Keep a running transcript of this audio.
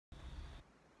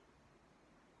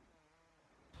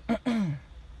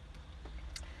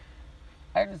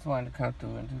I just wanted to come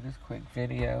through and do this quick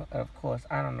video. Of course,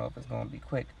 I don't know if it's going to be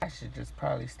quick. I should just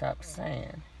probably stop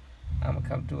saying I'm going to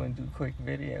come through and do quick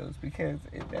videos because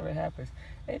it never happens.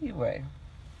 Anyway,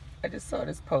 I just saw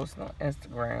this post on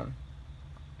Instagram,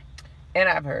 and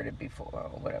I've heard it before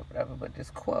or whatever, but this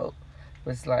quote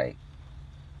was like,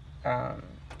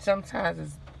 sometimes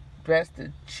it's best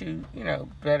to choose,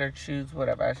 better choose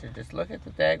whatever. I should just look at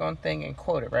the daggone thing and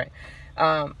quote it, right?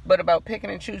 But about picking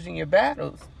and choosing your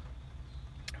battles,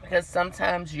 because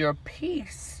sometimes your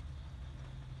peace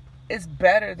is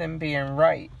better than being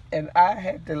right. And I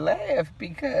had to laugh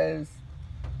because,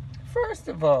 first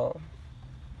of all,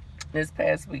 this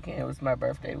past weekend was my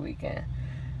birthday weekend,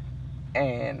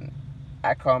 and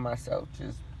I call myself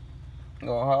just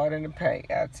going hard in the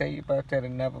paint. I'll tell you about that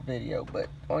in another video, but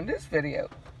on this video,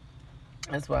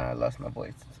 that's why I lost my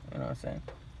voice. You know what I'm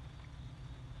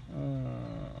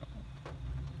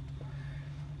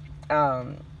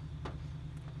saying?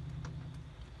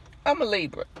 I'm a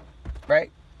Libra,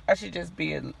 right? I should just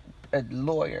be a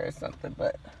lawyer or something,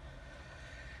 but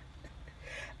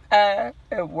I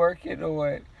am working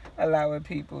on allowing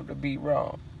people to be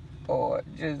wrong, or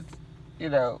just,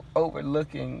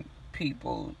 overlooking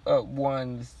people,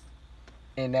 one's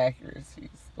inaccuracies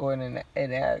or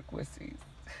inadequacies.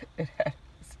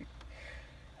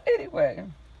 Anyway,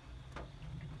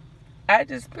 I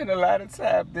just spent a lot of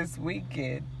time this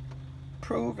weekend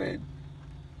proving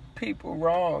people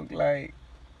wrong, like,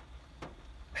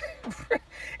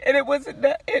 and it wasn't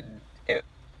that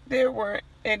there weren't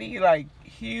any like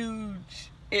huge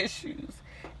issues.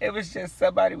 It was just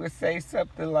somebody would say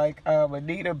something like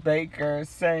Anita Baker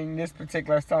sang this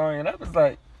particular song, and I was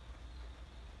like,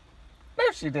 no,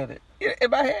 she did it.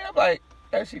 In my head, I'm like,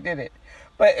 no, she did it.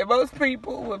 But most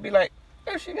people would be like,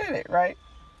 no, she did it, right?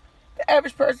 The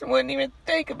average person wouldn't even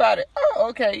think about it. Oh,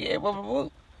 okay, yeah,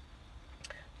 woo.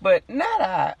 But not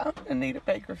I. I'm an Anita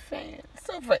Baker fan.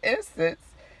 So, for instance,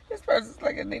 this person's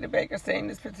like, Anita Baker sang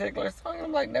this particular song. And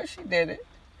I'm like, no, she did it.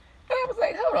 And I was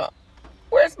like, hold on.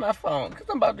 Where's my phone? Because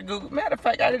I'm about to Google. Matter of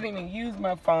fact, I didn't even use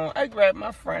my phone. I grabbed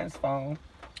my friend's phone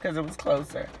because it was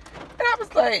closer. And I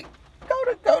was like,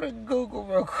 go to Google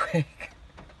real quick.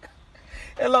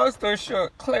 And long story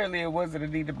short, clearly it wasn't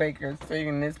Anita Baker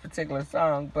singing this particular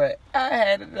song, but I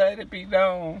had to let it be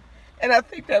known. And I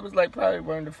think that was like probably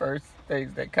one of the first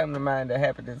things that come to mind that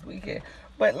happened this weekend.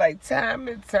 But like time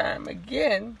and time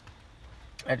again,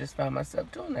 I just found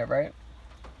myself doing that, right?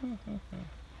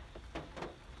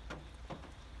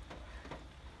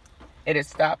 It had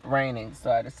stopped raining,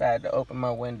 so I decided to open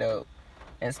my window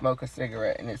and smoke a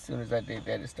cigarette. And as soon as I did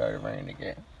that, it started raining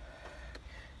again.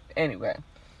 Anyway,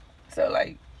 so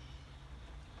like,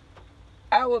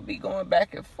 I would be going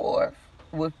back and forth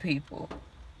with people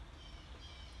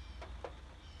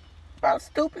about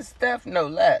stupid stuff, no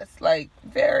less. Like,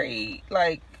 very,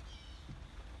 like,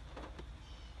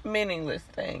 meaningless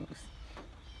things.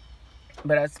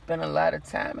 But I spent a lot of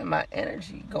time and my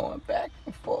energy going back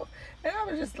and forth. And I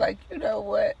was just like, you know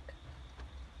what?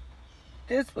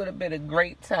 This would have been a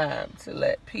great time to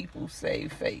let people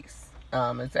save face.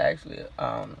 It's actually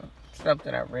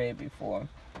something I read before.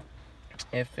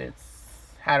 If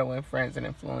it's How to Win Friends and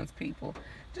Influence People,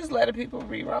 just letting people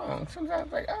be wrong.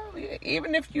 Sometimes, like, oh yeah,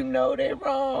 even if you know they're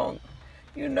wrong,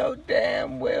 you know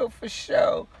damn well for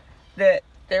sure that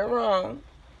they're wrong,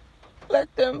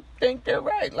 let them think they're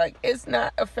right. Like, it's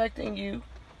not affecting you.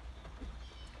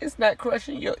 It's not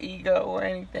crushing your ego or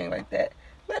anything like that.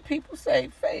 Let people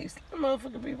save face. Let the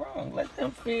motherfucker be wrong. Let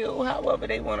them feel however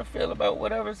they want to feel about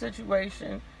whatever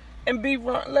situation and be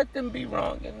wrong. Let them be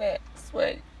wrong in that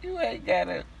way. You ain't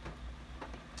gotta.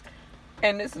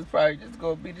 And this is probably just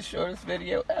going to be the shortest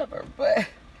video ever. But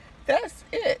that's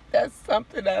it. That's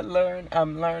something I learned.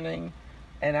 I'm learning.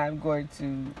 And I'm going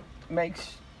to make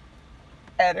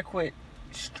adequate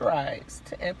strides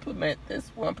to implement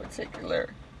this one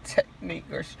particular technique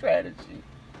or strategy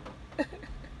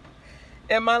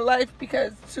in my life,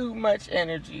 because too much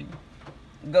energy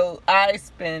I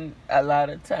spend a lot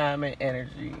of time and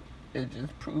energy in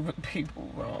just proving people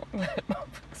wrong. Let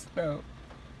motherfuckers know.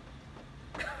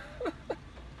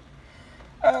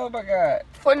 Oh my God,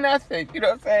 for nothing, you know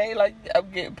what I'm saying? Like, I'm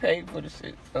getting paid for the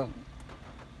shit. So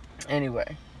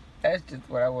anyway, that's just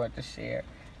what I wanted to share.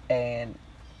 And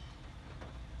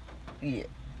yeah,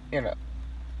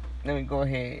 let me go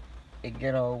ahead and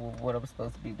get on with what I'm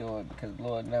supposed to be doing, because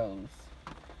Lord knows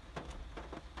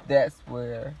that's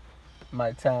where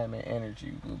my time and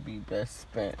energy will be best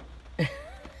spent.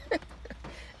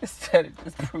 Instead of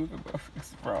just proving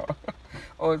motherfuckers wrong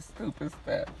or stupid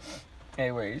stuff.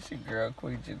 Anyway, it's your girl,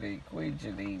 QueenJeneene,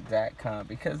 QueenJeneene.com,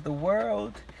 because the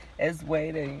world is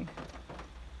waiting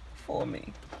for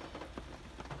me.